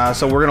ago.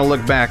 So we're going to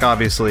look back,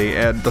 obviously,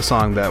 at the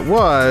song that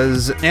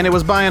was, and it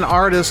was by an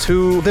artist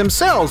who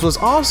themselves was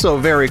also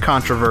very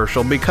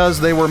controversial because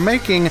they were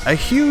making a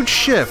huge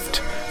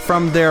shift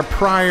from their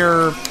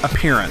prior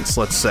appearance,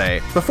 let's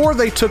say. Before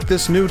they took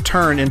this new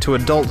turn into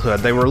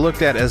adulthood, they were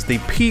looked at as the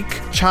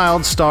peak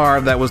child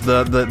star that was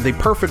the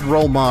perfect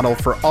role model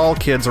for all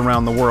kids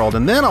around the world.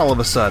 And then all of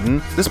a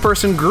sudden, this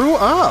person grew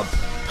up.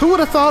 Who would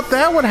have thought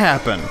that would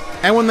happen?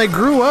 And when they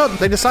grew up,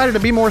 they decided to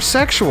be more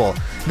sexual.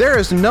 There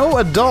is no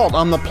adult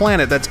on the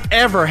planet that's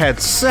ever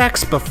had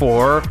sex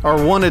before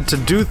or wanted to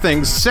do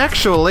things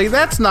sexually.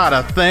 That's not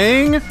a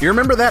thing. You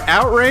remember that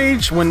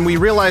outrage when we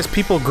realized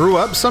people grew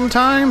up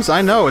sometimes?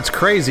 I know, it's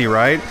crazy,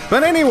 right?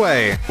 But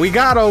anyway, we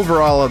got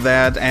over all of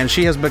that, and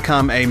she has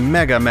become a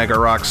mega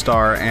rock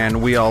star,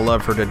 and we all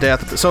love her to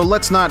death. So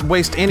let's not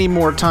waste any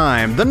more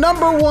time. The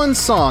number one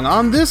song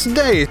on this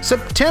day,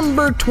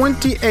 September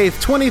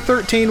 28th,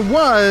 2013,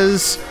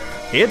 was...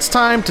 It's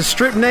time to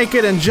strip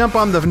naked and jump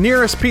on the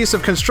nearest piece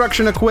of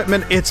construction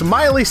equipment. It's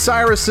Miley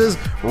Cyrus's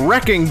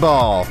Wrecking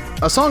Ball.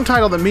 A song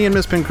title that me and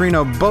Miss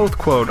Pincrino both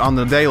quote on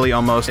the daily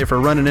almost. If we're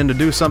running in to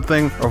do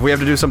something, or if we have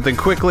to do something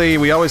quickly,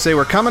 we always say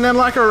we're coming in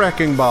like a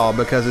wrecking ball,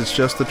 because it's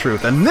just the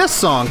truth. And this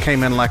song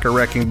came in like a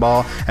wrecking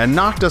ball and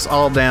knocked us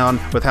all down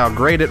with how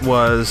great it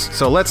was.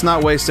 So let's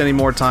not waste any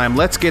more time.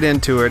 Let's get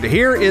into it.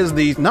 Here is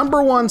the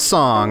number one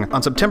song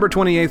on September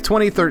 28th,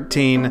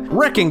 2013,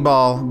 Wrecking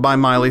Ball by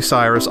Miley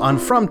Cyrus on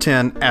From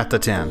 10 at the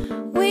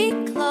 10. We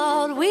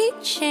clawed, we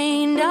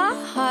chained our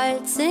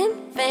hearts in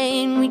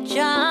vain. We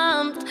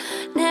jumped,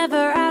 never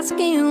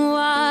asking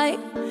why.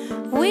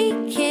 We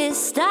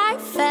kissed, I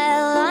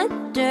fell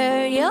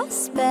under your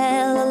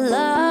spell of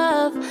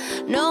love.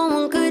 No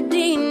one could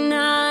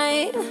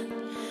deny.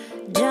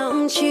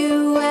 Don't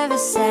you ever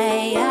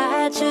say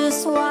I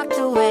just walked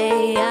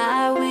away.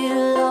 I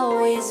will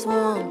always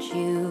want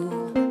you.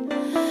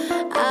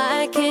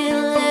 I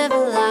can't live a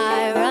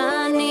lie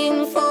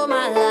running for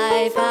my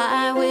life.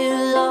 I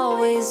will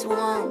always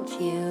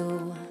want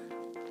you.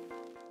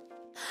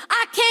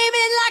 I came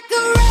in like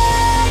a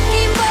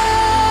wrecking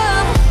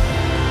ball.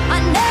 I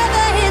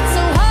never hit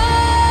so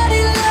hard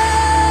in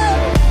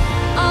love.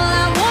 All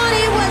I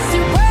wanted was to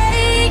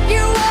break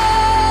your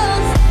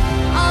walls.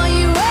 All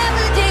you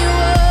ever did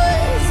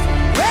was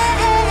wreck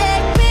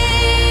me.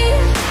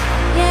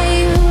 Yeah,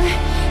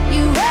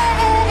 you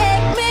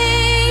wrecked me.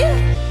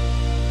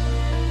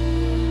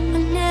 I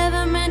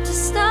never meant to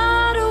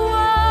start a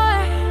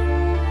war.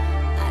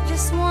 I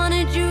just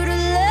wanted you to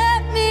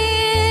let me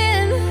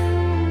in.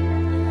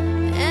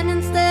 And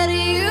instead of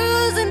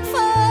using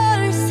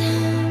force,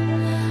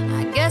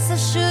 I guess I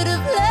should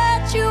have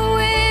let you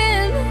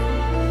in.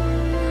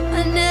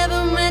 I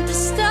never meant to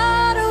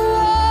start a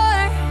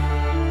war.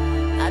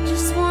 I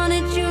just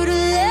wanted you to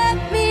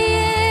let me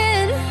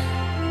in.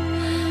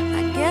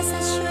 I guess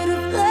I should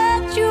have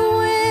let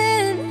you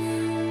in.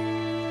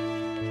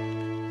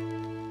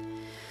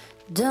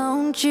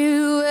 Don't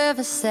you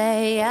ever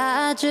say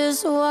I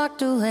just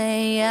walked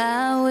away.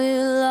 I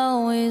will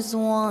always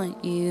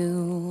want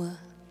you.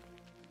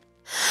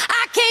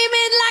 I came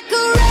in like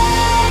a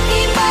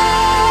wrecking ball.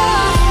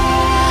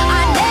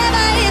 I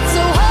never hit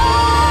so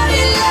hard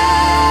in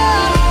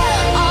love.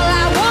 All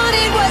I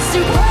wanted was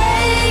to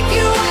break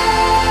your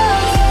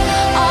walls.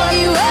 All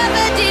you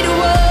ever did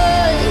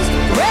was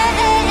wreck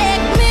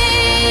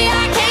me.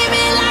 I came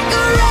in like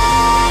a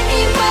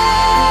wrecking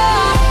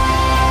ball.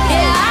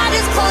 Yeah, I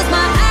just closed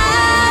my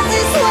eyes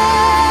and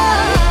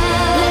swore.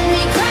 Let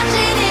me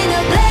crashing in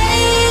a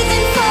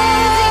blazing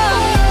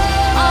fall.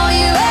 All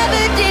you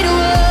ever did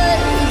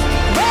was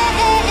wreck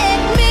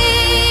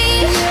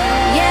me.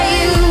 Yeah,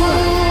 you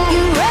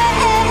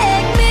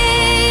wrecked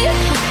me.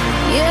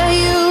 Yeah,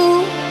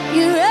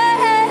 you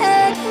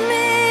wrecked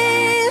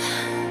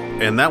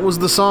me. And that was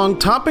the song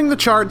topping the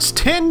charts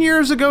 10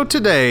 years ago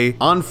today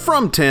on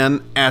From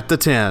 10 at the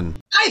 10.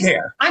 Hi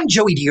there, I'm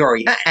Joey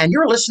Dioria, and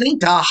you're listening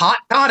to Hot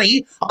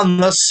Toddy on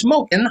the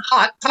Smokin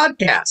Hot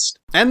Toddcast.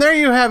 And there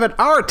you have it,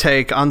 our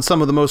take on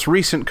some of the most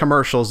recent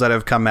commercials that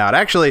have come out.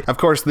 Actually, of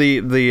course, the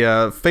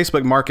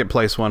Facebook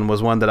Marketplace one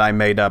was one that I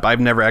made up.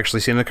 I've never actually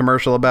seen a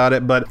commercial about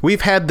it, but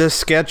we've had this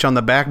sketch on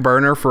the back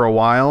burner for a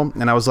while,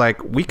 and I was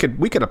like, we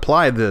could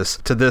apply this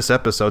to this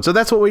episode. So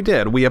that's what we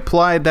did. We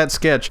applied that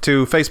sketch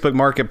to Facebook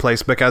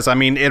Marketplace because, I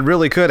mean, it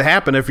really could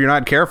happen if you're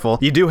not careful.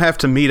 You do have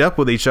to meet up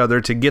with each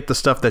other to get the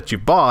stuff that you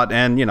bought,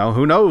 and, you know,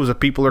 who knows if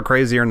people are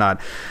crazy or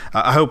not.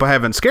 I hope I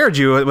haven't scared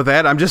you with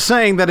that. I'm just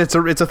saying that it's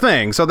a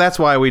thing. So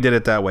that's why we did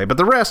it that way. But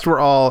the rest were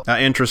all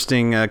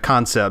interesting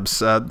concepts.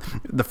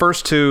 The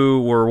first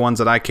two were ones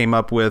that I came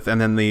up with, and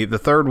then the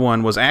third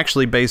one was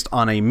actually based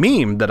on a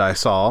meme that I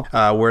saw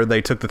where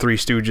they took the Three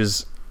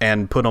Stooges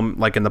and put them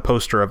like in the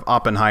poster of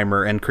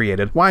Oppenheimer and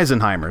created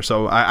Weisenheimer.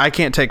 So I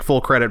can't take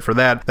full credit for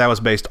that. That was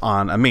based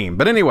on a meme.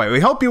 But anyway, we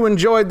hope you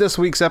enjoyed this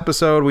week's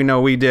episode. We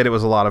know we did. It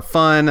was a lot of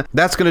fun.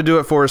 That's going to do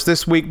it for us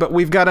this week, but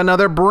we've got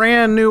another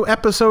brand new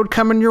episode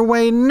coming your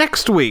way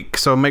next week.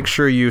 So make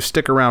sure you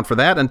stick around for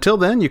that. Until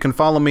then, you can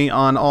follow me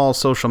on all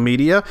social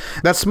media.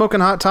 That's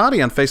Smokin Hot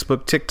Toddy on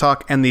Facebook,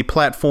 TikTok, and the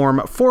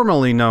platform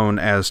formerly known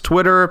as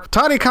Twitter.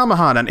 Toddy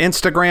Kamahan on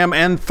Instagram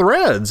and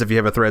Threads if you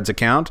have a Threads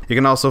account. You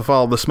can also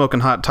follow the Smokin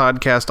Hot Hot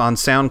Toddcast on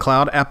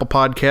SoundCloud, Apple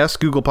Podcasts,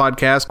 Google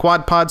Podcasts,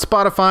 QuadPod,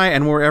 Spotify,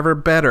 and wherever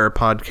better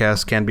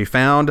podcasts can be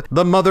found.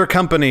 The mother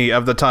company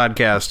of the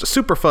Toddcast,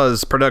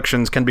 Superfuzz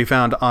Productions, can be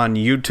found on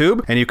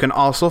YouTube, and you can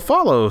also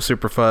follow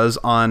Superfuzz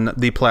on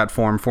the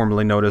platform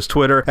formerly known as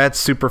Twitter at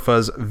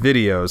Superfuzz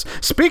Videos.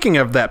 Speaking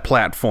of that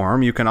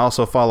platform, you can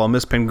also follow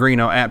Miss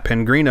Pengrino at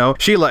Pengrino,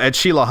 Sheila at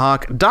Sheila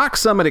Hawk, Doc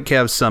Summit at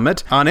Kev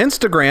Summit. On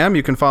Instagram,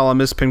 you can follow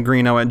Miss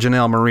Pengrino at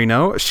Janelle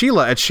Marino,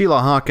 Sheila at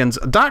Sheila Hawkins,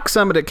 Doc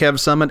Summit at Kev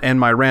Summit, and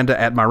Miranda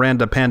at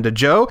Miranda Panda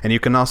Joe. And you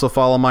can also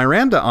follow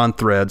Miranda on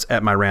Threads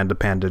at Miranda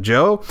Panda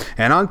Joe.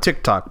 And on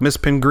TikTok, Miss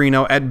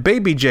Pengrino at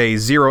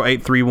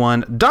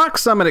BabyJ0831, Doc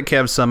Summit at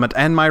Kev Summit,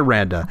 and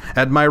Miranda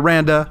at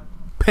Miranda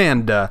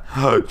Panda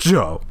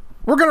Joe.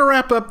 We're going to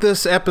wrap up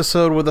this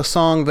episode with a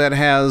song that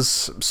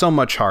has so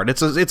much heart.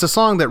 It's a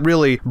song that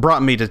really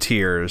brought me to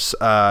tears.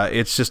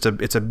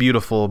 It's a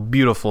beautiful,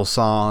 beautiful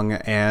song,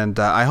 and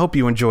I hope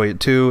you enjoy it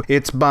too.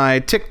 It's by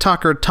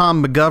TikToker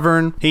Tom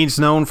McGovern. He's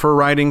known for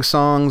writing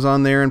songs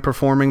on there and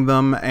performing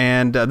them,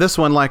 and this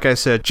one, like I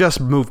said, just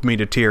moved me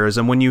to tears.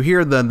 And when you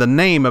hear the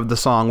name of the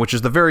song, which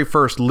is the very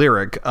first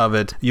lyric of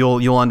it,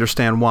 you'll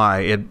understand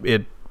why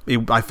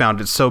I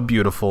found it so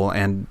beautiful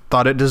and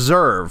thought it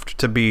deserved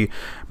to be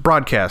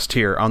broadcast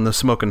here on the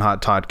Smokin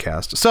Hot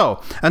Toddcast.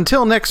 So,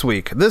 until next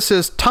week, this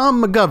is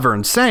Tom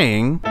McGovern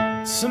saying,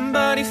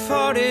 somebody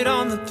farted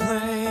on the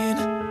plane,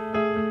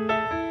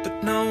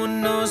 but no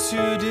one knows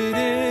who did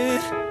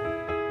it.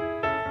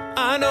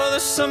 I know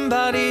there's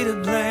somebody to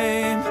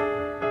blame,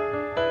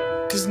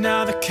 'cause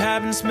now the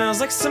cabin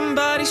smells like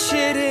somebody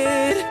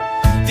shitted.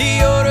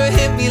 The odor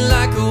hit me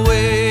like a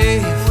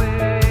wave,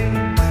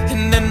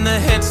 and then the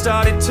head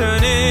started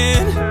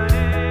turning.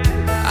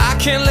 I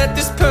can't let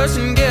this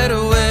person get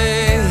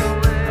away,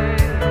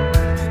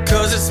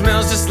 'cause it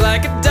smells just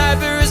like a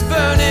diaper is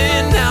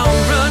burning. Now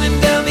I'm running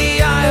down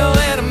the aisle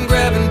and I'm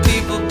grabbing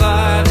people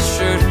by the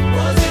shirt.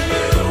 Was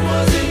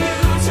it you,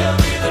 tell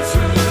me the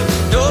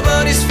truth.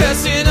 Nobody's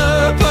fessing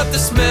up, but the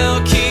smell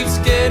keeps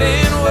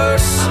getting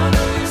worse. I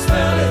know you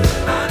smell it,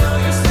 I know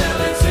you smell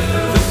it too.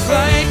 The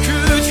flight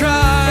crew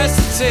tries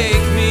to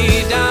take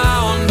me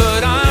down,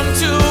 but I'm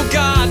too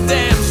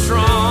goddamn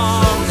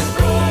strong.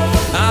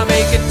 I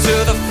make it to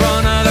the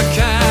front of the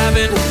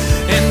cabin,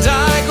 and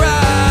I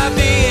grab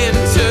the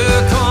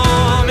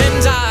intercom,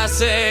 and I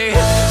say,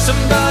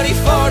 somebody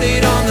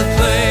farted on the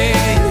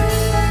plane,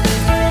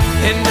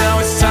 and now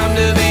it's time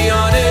to be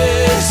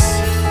honest.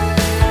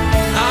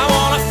 I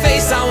want a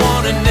face, I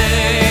want a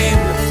name,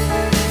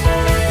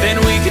 then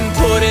we can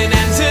put an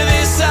end to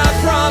this, I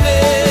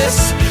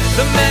promise.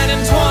 The man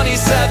in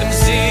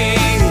 27C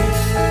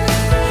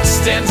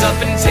stands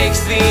up and takes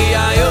the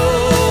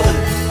aisle.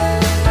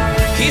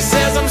 He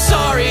says, I'm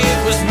sorry,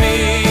 it was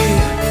me.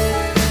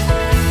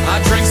 I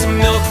drank some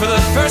milk for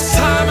the first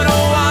time in a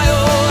while.